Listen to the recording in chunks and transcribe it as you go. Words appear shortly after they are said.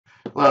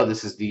Hello,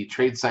 this is the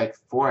tradesight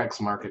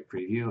Forex Market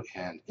Preview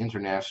and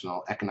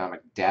International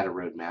Economic Data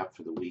Roadmap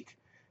for the week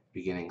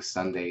beginning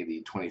Sunday,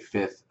 the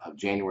 25th of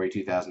January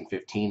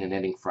 2015 and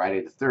ending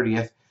Friday the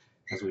 30th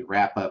as we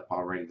wrap up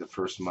already the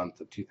first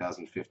month of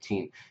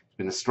 2015. It's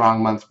been a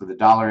strong month for the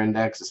dollar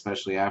index,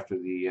 especially after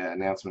the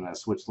announcement out of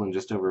Switzerland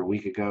just over a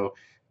week ago.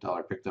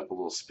 Dollar picked up a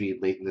little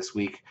speed late in this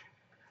week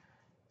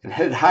and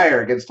headed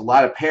higher against a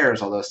lot of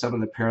pairs, although some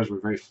of the pairs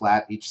were very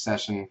flat each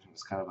session. It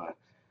was kind of a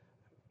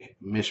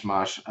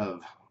mishmash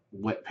of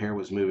what pair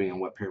was moving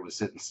and what pair was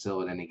sitting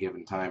still at any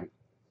given time.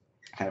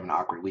 Kind of an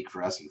awkward week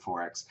for us in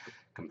Forex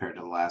compared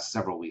to the last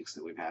several weeks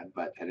that we've had.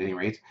 But at any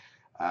rate,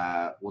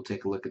 we'll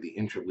take a look at the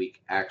intra-week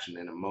action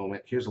in a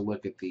moment. Here's a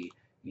look at the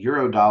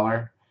euro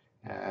dollar,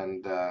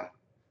 and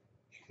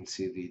you can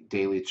see the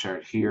daily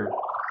chart here.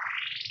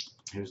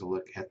 Here's a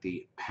look at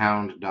the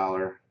pound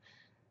dollar,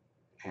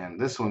 and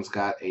this one's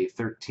got a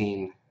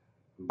 13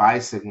 buy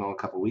signal a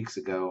couple weeks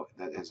ago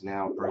that has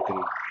now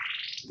broken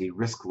the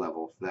risk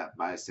level for that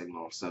buy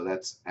signal. So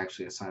that's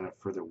actually a sign of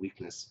further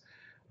weakness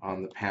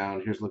on the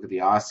pound. Here's a look at the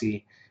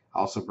Aussie,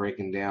 also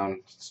breaking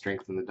down,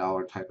 strength in the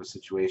dollar type of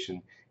situation,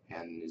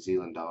 and New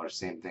Zealand dollar,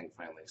 same thing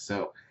finally.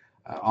 So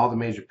all the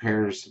major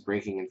pairs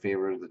breaking in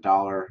favor of the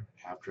dollar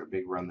after a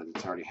big run that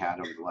it's already had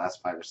over the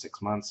last 5 or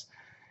 6 months.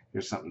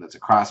 Here's something that's a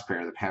cross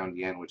pair, the pound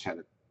yen, which had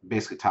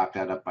basically topped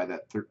out up by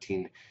that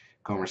 13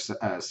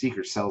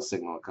 seeker sell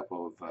signal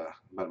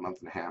about a month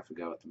and a half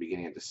ago at the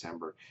beginning of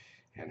December,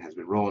 and has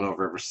been rolling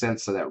over ever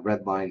since. So that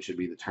red line should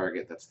be the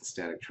target. That's the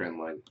static trend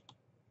line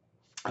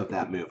of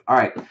that move. All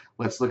right,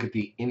 let's look at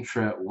the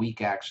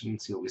intra-week action,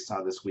 see what we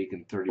saw this week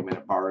in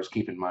 30-minute bars.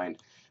 Keep in mind,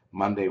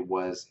 Monday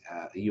was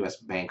a U.S.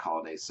 bank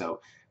holiday,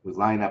 so we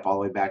line up all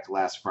the way back to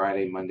last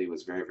Friday. Monday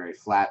was very, very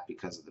flat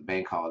because of the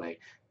bank holiday.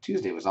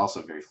 Tuesday was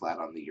also very flat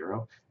on the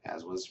euro,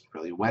 as was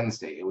really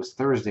Wednesday. It was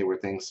Thursday where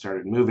things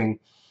started moving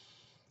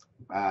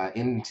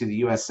into the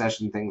U.S.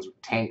 session. Things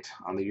tanked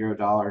on the euro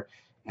dollar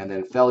and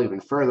then fell even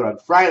further on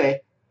Friday.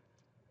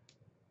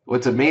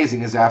 What's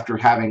amazing is after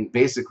having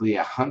basically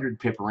a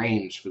 100-pip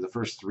range for the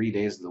first 3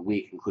 days of the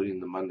week,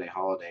 including the Monday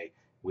holiday,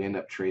 we end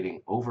up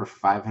trading over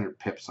 500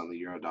 pips on the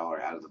euro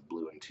dollar out of the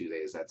blue in 2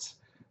 days. That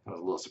was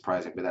a little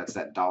surprising, but that's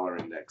that dollar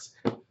index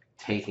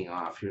taking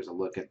off. Here's a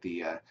look at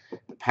the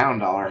pound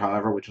dollar,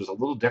 however, which was a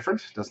little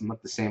different. Doesn't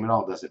look the same at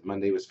all, does it?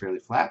 Monday was fairly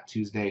flat.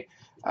 Tuesday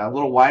a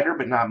little wider,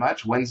 but not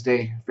much.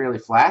 Wednesday fairly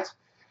flat.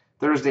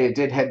 Thursday it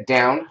did head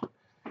down.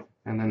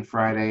 And then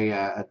Friday,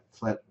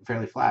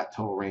 fairly flat.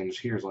 Total range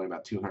here is only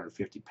about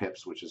 250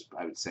 pips, which is,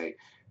 I would say,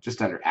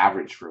 just under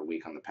average for a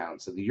week on the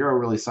pound. So the euro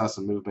really saw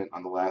some movement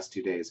on the last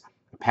 2 days.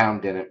 The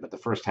pound didn't, but the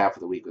first half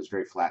of the week was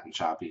very flat and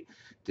choppy.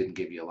 Didn't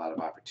give you a lot of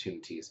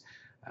opportunities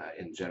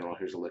in general.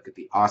 Here's a look at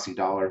the Aussie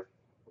dollar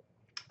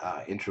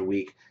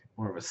intra-week.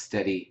 More of a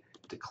steady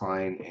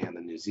decline, and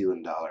the New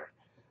Zealand dollar,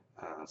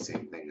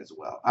 same thing as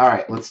well. All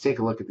right, let's take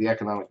a look at the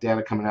economic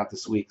data coming out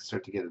this week,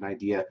 start to get an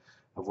idea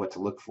of what to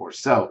look for.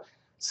 So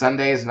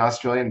Sunday is an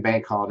Australian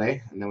bank holiday,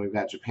 and then we've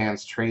got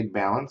Japan's trade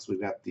balance. We've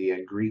got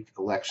the Greek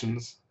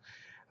elections,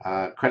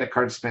 credit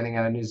card spending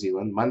out of New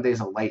Zealand.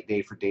 Monday's a light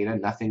day for data,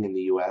 nothing in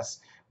the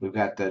U.S. We've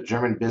got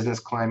German business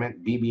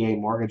climate, BBA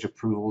mortgage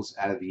approvals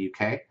out of the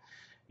U.K.,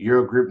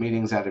 Eurogroup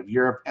meetings out of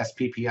Europe,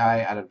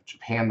 SPPI out of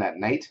Japan that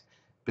night,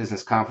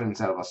 business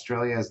confidence out of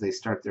Australia as they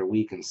start their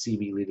week, and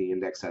CB leading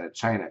index out of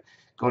China.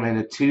 Going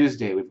into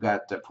Tuesday, we've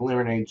got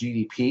preliminary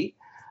GDP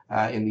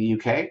in the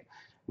UK.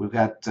 We've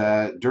got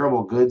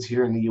durable goods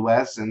here in the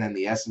U.S., and then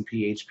the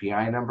S&P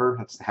HPI number,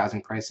 that's the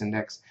housing price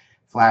index,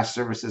 flash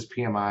services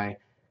PMI,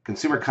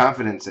 consumer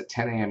confidence at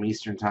 10 a.m.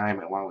 Eastern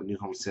time, along with new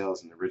home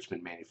sales and the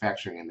Richmond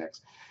manufacturing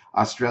index.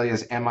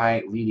 Australia's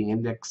MI leading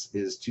index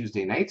is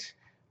Tuesday night,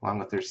 along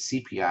with their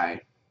CPI.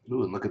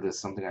 Ooh, and look at this,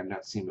 something I've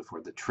not seen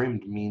before, the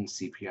trimmed mean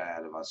CPI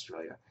out of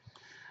Australia.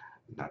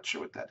 Not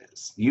sure what that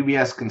is.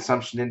 UBS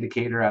consumption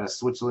indicator out of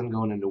Switzerland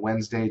going into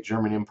Wednesday.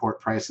 German import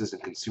prices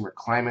and consumer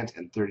climate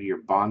and 30-year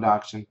bond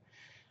auction.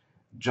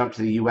 Jump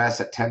to the U.S.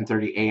 at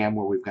 10:30 a.m.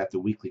 where we've got the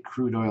weekly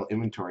crude oil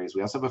inventories.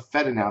 We also have a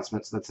Fed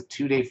announcement, so that's a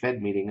 2-day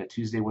Fed meeting, a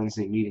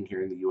Tuesday-Wednesday meeting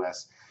here in the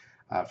U.S.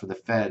 For the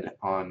Fed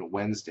on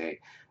Wednesday.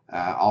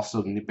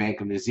 Also, the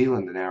Bank of New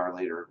Zealand an hour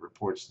later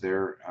reports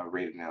their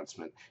rate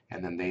announcement,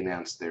 and then they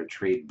announce their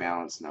trade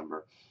balance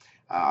number.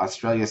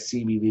 Australia's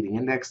CB leading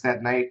index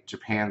that night,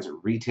 Japan's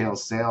retail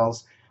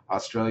sales,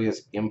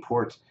 Australia's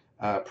import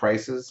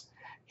prices,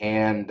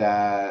 and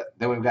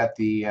then we've got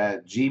the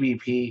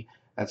GBP,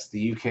 that's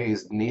the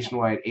UK's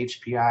nationwide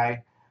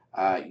HPI,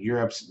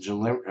 Europe's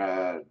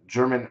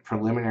German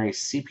preliminary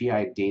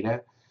CPI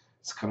data.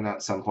 It's coming out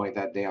at some point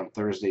that day on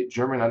Thursday.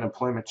 German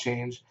unemployment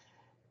change,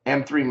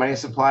 M3 money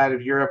supply out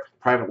of Europe,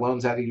 private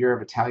loans out of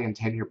Europe, Italian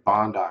 10-year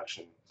bond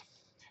auction.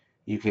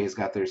 UK's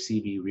got their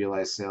CB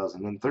realized sales.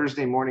 And then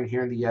Thursday morning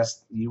here in the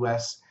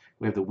US,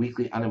 we have the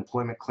weekly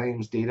unemployment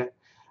claims data,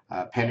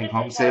 pending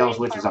home sales,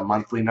 which is a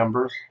monthly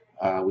number.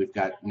 We've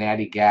got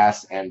natty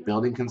gas and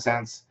building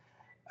consents,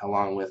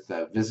 along with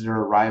visitor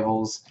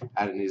arrivals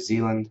out of New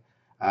Zealand.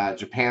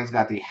 Japan's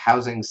got the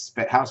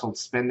household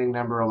spending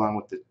number, along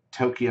with the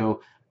Tokyo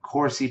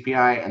core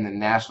CPI and the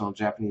national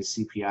Japanese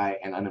CPI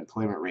and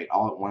unemployment rate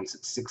all at once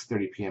at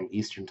 6:30 p.m.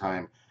 Eastern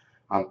Time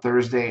on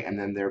Thursday, and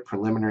then their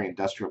preliminary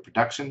industrial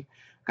production.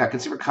 Got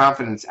consumer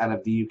confidence out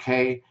of the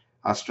UK.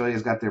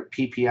 Australia's got their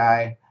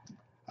PPI.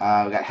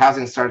 We got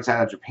housing starts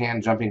out of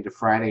Japan jumping to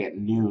Friday at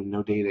noon.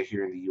 No data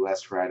here in the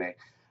U.S. Friday.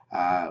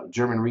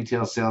 German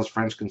retail sales,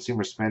 French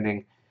consumer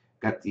spending.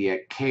 Got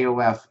the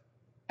KOF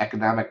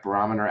economic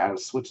barometer out of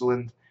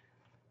Switzerland.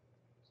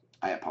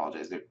 I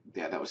apologize.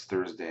 Yeah, that was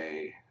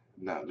Thursday.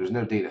 No, there's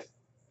no data.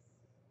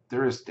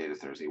 There is data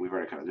Thursday. We've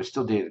already covered. There's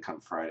still data to come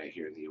Friday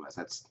here in the U.S.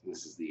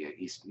 This is the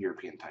East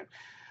European time.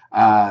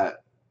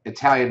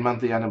 Italian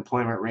monthly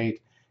unemployment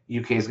rate.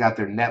 UK's got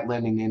their net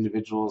lending to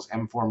individuals,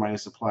 M4 money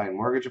supply, and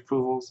mortgage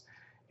approvals.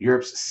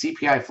 Europe's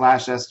CPI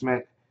flash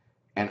estimate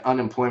and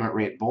unemployment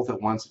rate both at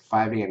once at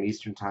 5 a.m.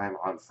 Eastern Time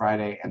on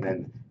Friday, and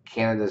then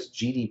Canada's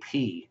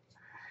GDP.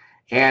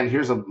 And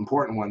here's an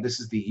important one. This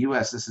is the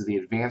U.S. This is the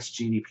advanced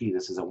GDP.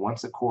 This is a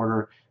once a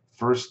quarter,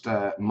 first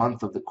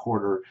month of the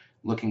quarter,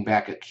 looking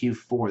back at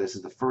Q4. This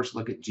is the first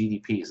look at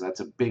GDP. So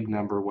that's a big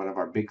number, one of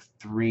our big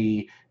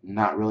three.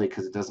 Not really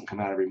because it doesn't come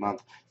out every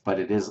month, but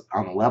it is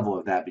on the level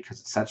of that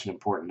because it's such an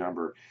important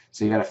number.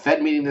 So you got a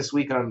Fed meeting this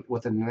week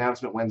with an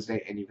announcement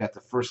Wednesday, and you've got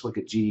the first look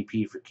at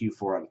GDP for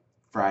Q4 on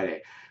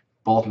Friday.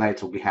 Both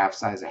nights will be half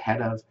size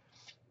ahead of.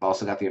 We've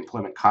also got the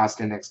employment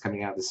cost index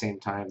coming out at the same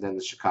time, then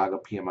the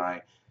Chicago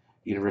PMI,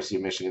 University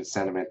of Michigan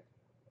sentiment,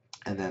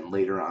 and then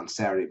later on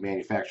Saturday,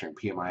 manufacturing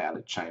PMI out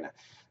of China.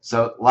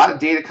 So a lot of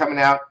data coming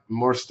out,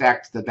 more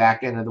stacked to the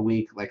back end of the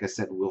week. Like I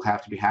said, we'll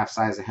have to be half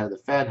size ahead of the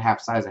Fed,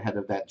 half size ahead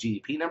of that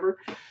GDP number.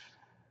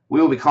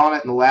 We will be calling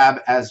it in the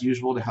lab as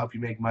usual to help you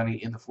make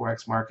money in the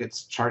Forex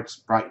markets. Charts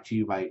brought to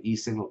you by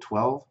eSignal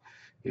 12.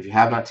 If you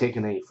have not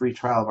taken a free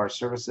trial of our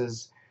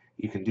services,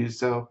 you can do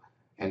so.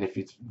 And if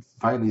you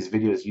find these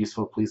videos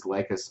useful, please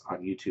like us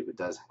on YouTube. It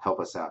does help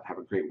us out. Have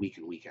a great week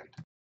and weekend.